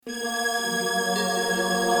Hi,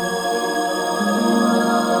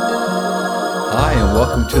 and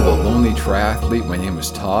welcome to The Lonely Triathlete. My name is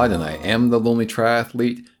Todd, and I am The Lonely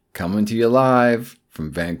Triathlete, coming to you live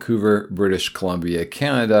from Vancouver, British Columbia,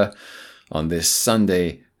 Canada, on this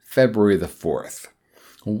Sunday, February the 4th.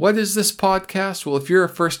 What is this podcast? Well, if you're a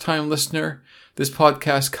first-time listener, this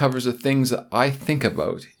podcast covers the things that I think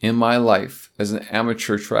about in my life as an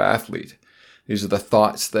amateur triathlete. These are the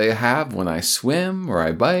thoughts that I have when I swim, or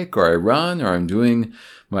I bike, or I run, or I'm doing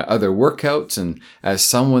my other workouts. And as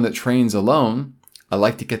someone that trains alone, I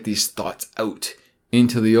like to get these thoughts out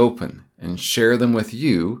into the open and share them with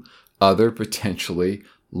you, other potentially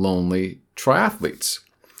lonely triathletes.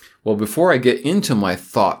 Well, before I get into my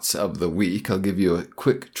thoughts of the week, I'll give you a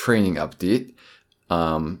quick training update.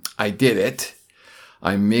 I did it.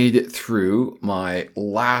 I made it through my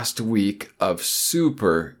last week of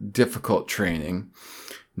super difficult training.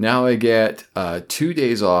 Now I get 2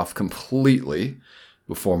 days off completely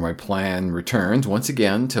before my plan returns once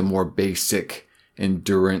again to more basic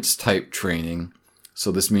endurance type training.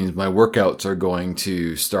 So this means my workouts are going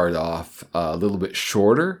to start off a little bit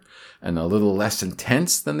shorter and a little less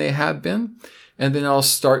intense than they have been. And then I'll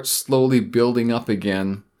start slowly building up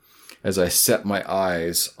again as I set my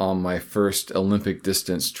eyes on my first Olympic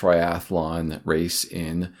distance triathlon race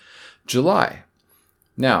in July.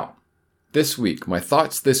 Now, this week, my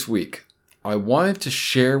thoughts this week, I wanted to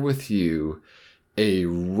share with you a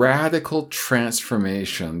radical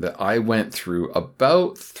transformation that I went through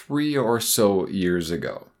about 3 or so years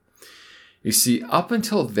ago. You see, up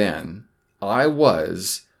until then, I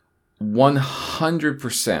was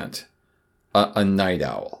 100% a night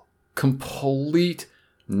owl. Complete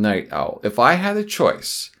night owl. If I had a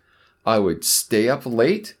choice, I would stay up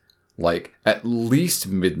late, like at least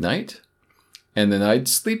midnight, and then I'd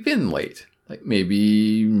sleep in late, like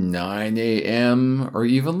maybe 9 a.m. or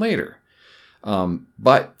even later.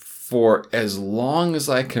 But for as long as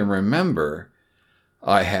I can remember,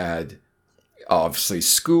 I had obviously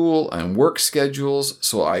school and work schedules,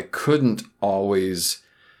 so I could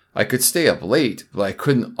stay up late, but I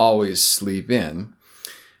couldn't always sleep in.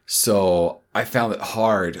 So I found it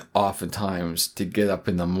hard oftentimes to get up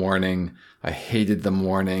in the morning. I hated the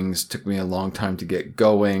mornings. It took me a long time to get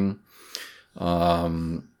going.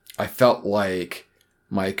 I felt like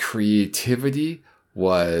my creativity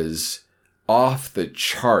was off the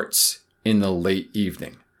charts in the late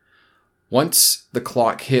evening. Once the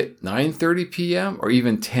clock hit 9:30 p.m. or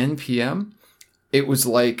even 10 p.m., it was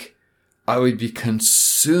like I would be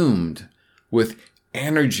consumed with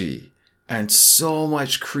energy and so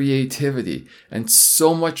much creativity and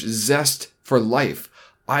so much zest for life.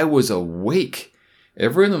 I was awake.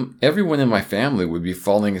 Everyone in my family would be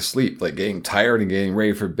falling asleep, like getting tired and getting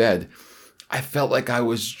ready for bed. I felt like I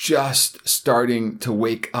was just starting to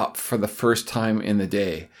wake up for the first time in the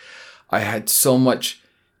day. I had so much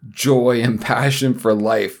joy and passion for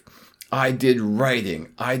life. I did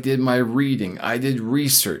writing. I did my reading. I did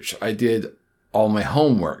research. I did all my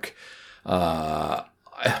homework.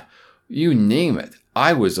 You name it.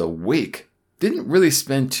 I was awake. Didn't really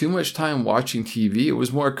spend too much time watching TV. It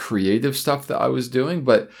was more creative stuff that I was doing,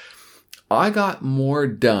 but I got more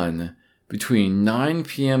done between 9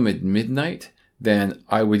 p.m. and midnight than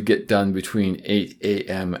I would get done between 8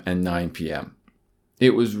 a.m. and 9 p.m. It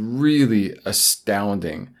was really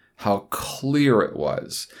astounding how clear it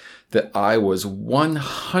was that I was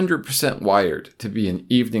 100% wired to be an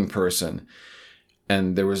evening person,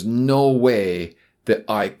 and there was no way that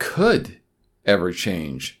I could ever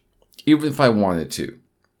change, even if I wanted to.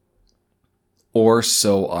 Or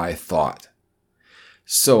so I thought.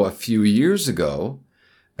 So a few years ago,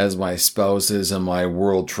 as my spouses and my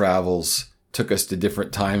world travels took us to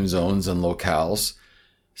different time zones and locales,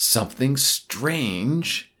 something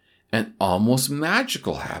strange and almost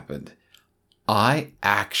magical happened. I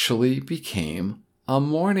actually became a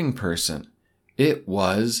morning person. It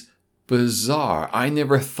was bizarre. I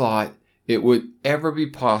never thought it would ever be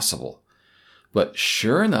possible. But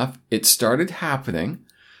sure enough, it started happening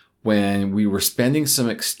when we were spending some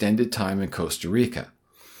extended time in Costa Rica.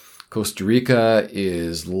 Costa Rica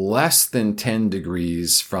is less than 10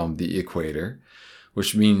 degrees from the equator,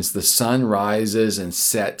 which means the sun rises and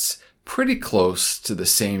sets pretty close to the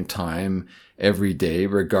same time every day,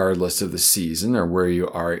 regardless of the season or where you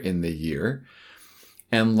are in the year.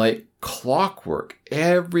 And like clockwork,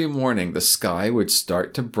 every morning the sky would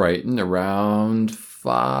start to brighten around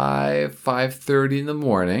 5:30 in the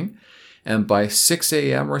morning, and by 6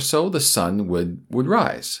 a.m. or so, the sun would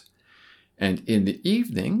rise. And in the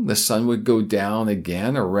evening, the sun would go down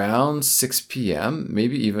again around 6 p.m.,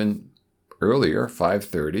 maybe even earlier,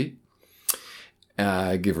 5:30.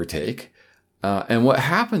 give or take. And what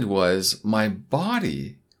happened was my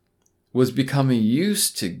body was becoming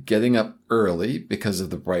used to getting up early because of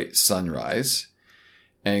the bright sunrise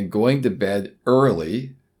and going to bed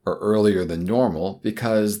early or earlier than normal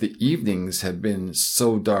because the evenings had been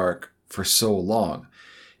so dark for so long.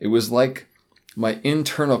 It was like my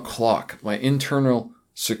internal clock, my internal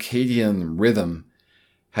circadian rhythm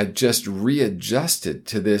had just readjusted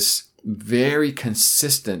to this very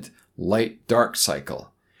consistent light-dark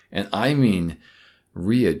cycle. And I mean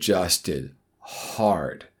readjusted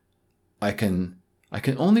hard. I can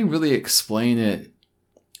only really explain it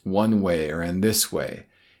one way or in this way.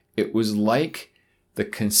 It was like the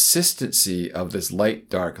consistency of this light,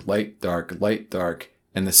 dark,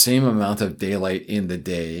 and the same amount of daylight in the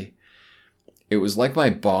day. It was like my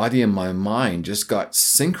body and my mind just got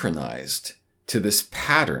synchronized to this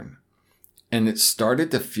pattern. And it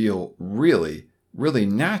started to feel really, really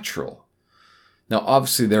natural. Now,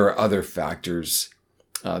 obviously, there are other factors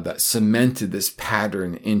that cemented this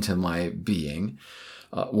pattern into my being.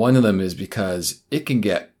 One of them is because it can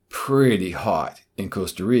get pretty hot in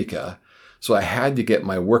Costa Rica. So I had to get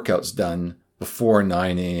my workouts done before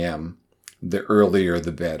 9 a.m. The earlier,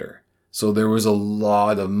 the better. So there was a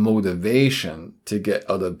lot of motivation to get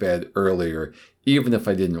out of bed earlier, even if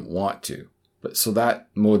I didn't want to. But so that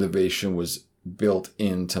motivation was built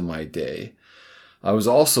into my day. I was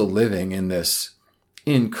also living in this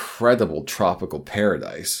incredible tropical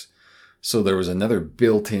paradise. So there was another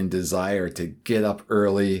built-in desire to get up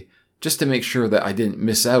early just to make sure that I didn't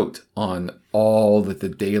miss out on all that the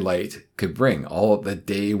daylight could bring, all that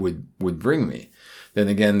the day would bring me. Then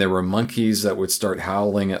again, there were monkeys that would start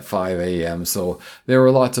howling at 5 a.m. So there were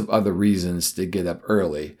lots of other reasons to get up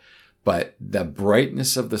early. But the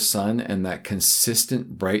brightness of the sun and that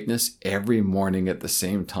consistent brightness every morning at the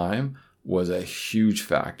same time was a huge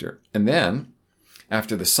factor. And then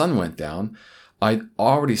after the sun went down, I'd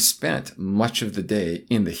already spent much of the day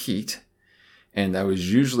in the heat, and I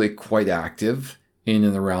was usually quite active in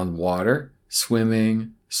and around water,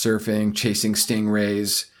 swimming, surfing, chasing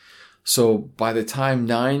stingrays. So by the time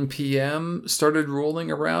 9 p.m. started rolling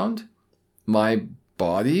around, my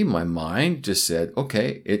body, my mind just said,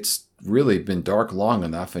 okay, it's really been dark long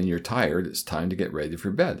enough and you're tired. It's time to get ready for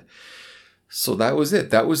bed. So that was it.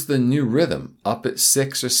 That was the new rhythm. Up at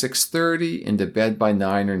 6 or 6:30, into bed by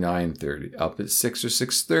 9 or 9:30. Up at 6 or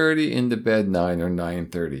 6:30, into bed 9 or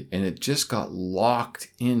 9:30. And it just got locked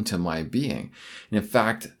into my being. And in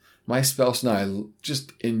fact, my spouse and I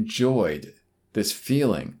just enjoyed this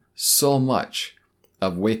feeling so much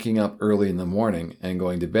of waking up early in the morning and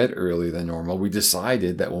going to bed earlier than normal. We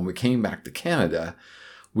decided that when we came back to Canada,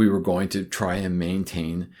 we were going to try and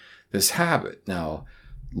maintain this habit. Now,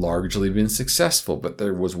 largely been successful, but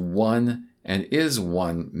there was one and is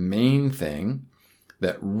one main thing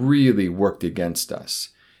that really worked against us.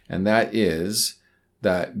 And that is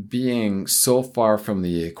that being so far from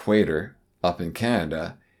the equator up in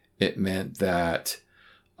Canada, it meant that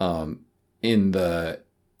in the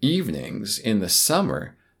evenings, in the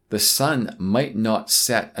summer, the sun might not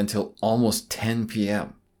set until almost 10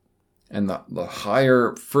 p.m. And the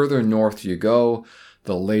higher, further north you go,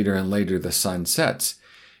 the later and later the sun sets.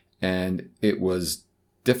 And it was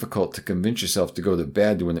difficult to convince yourself to go to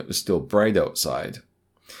bed when it was still bright outside.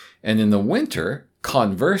 And in the winter,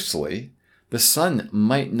 conversely, the sun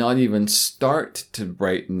might not even start to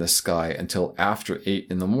brighten the sky until after 8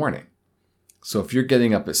 in the morning. So if you're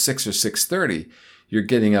getting up at 6 or 6:30, you're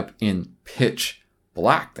getting up in pitch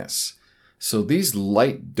blackness. So these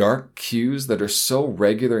light, dark cues that are so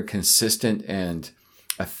regular and consistent and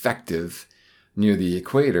effective near the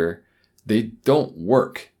equator, they don't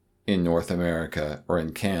work in North America or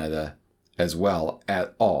in Canada as well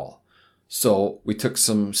at all. So we took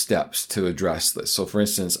some steps to address this. So for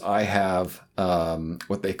instance, I have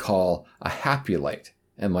what they call a happy light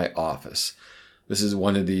in my office. This is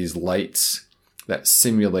one of these lights that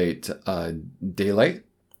simulate daylight,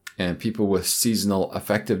 and people with seasonal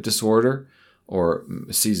affective disorder or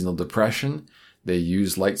seasonal depression, they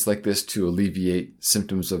use lights like this to alleviate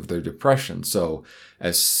symptoms of their depression. So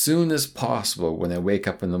as soon as possible, when I wake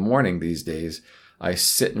up in the morning these days, I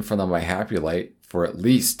sit in front of my happy light for at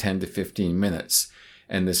least 10 to 15 minutes.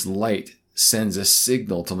 And this light sends a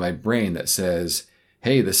signal to my brain that says,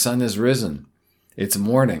 hey, the sun has risen. It's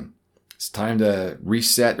morning. It's time to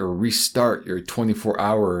reset or restart your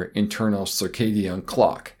 24-hour internal circadian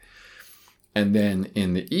clock. And then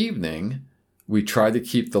in the evening, we try to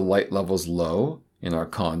keep the light levels low in our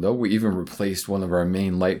condo. We even replaced one of our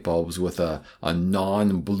main light bulbs with a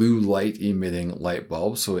non-blue light emitting light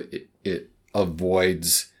bulb, so it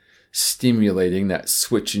avoids stimulating that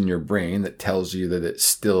switch in your brain that tells you that it's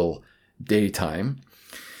still daytime.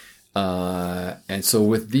 And so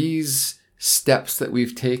with these steps that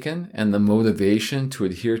we've taken and the motivation to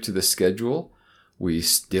adhere to the schedule, we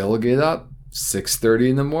still get up 6:30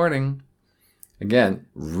 in the morning. Again,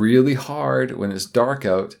 really hard when it's dark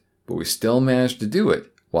out, but we still manage to do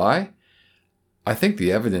it. Why? I think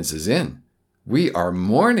the evidence is in. We are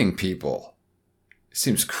morning people. It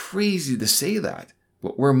seems crazy to say that,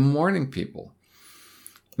 but we're morning people.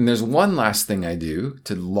 And there's one last thing I do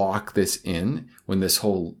to lock this in when this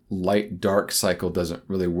whole light-dark cycle doesn't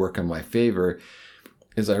really work in my favor,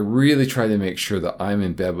 is I really try to make sure that I'm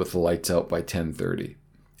in bed with the lights out by 10:30.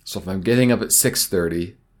 So if I'm getting up at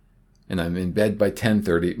 6:30 and I'm in bed by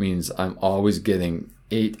 10:30, it means I'm always getting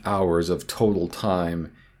 8 hours of total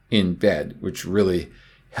time in bed, which really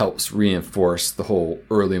helps reinforce the whole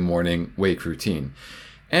early morning wake routine.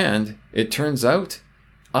 And it turns out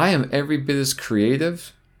I am every bit as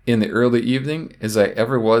creative in the early evening as I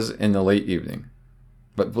ever was in the late evening.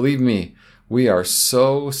 But believe me, we are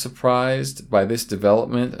so surprised by this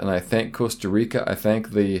development, and I thank Costa Rica. I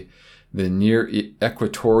thank the near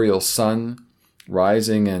equatorial sun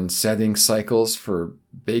rising and setting cycles for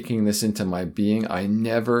baking this into my being. I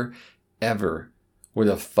never, ever would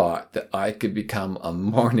have thought that I could become a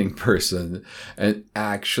morning person and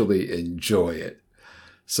actually enjoy it.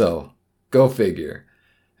 So, go figure.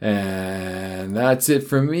 And that's it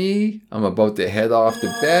for me. I'm about to head off to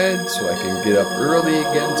bed so I can get up early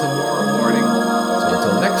again tomorrow morning. So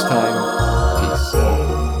until next time,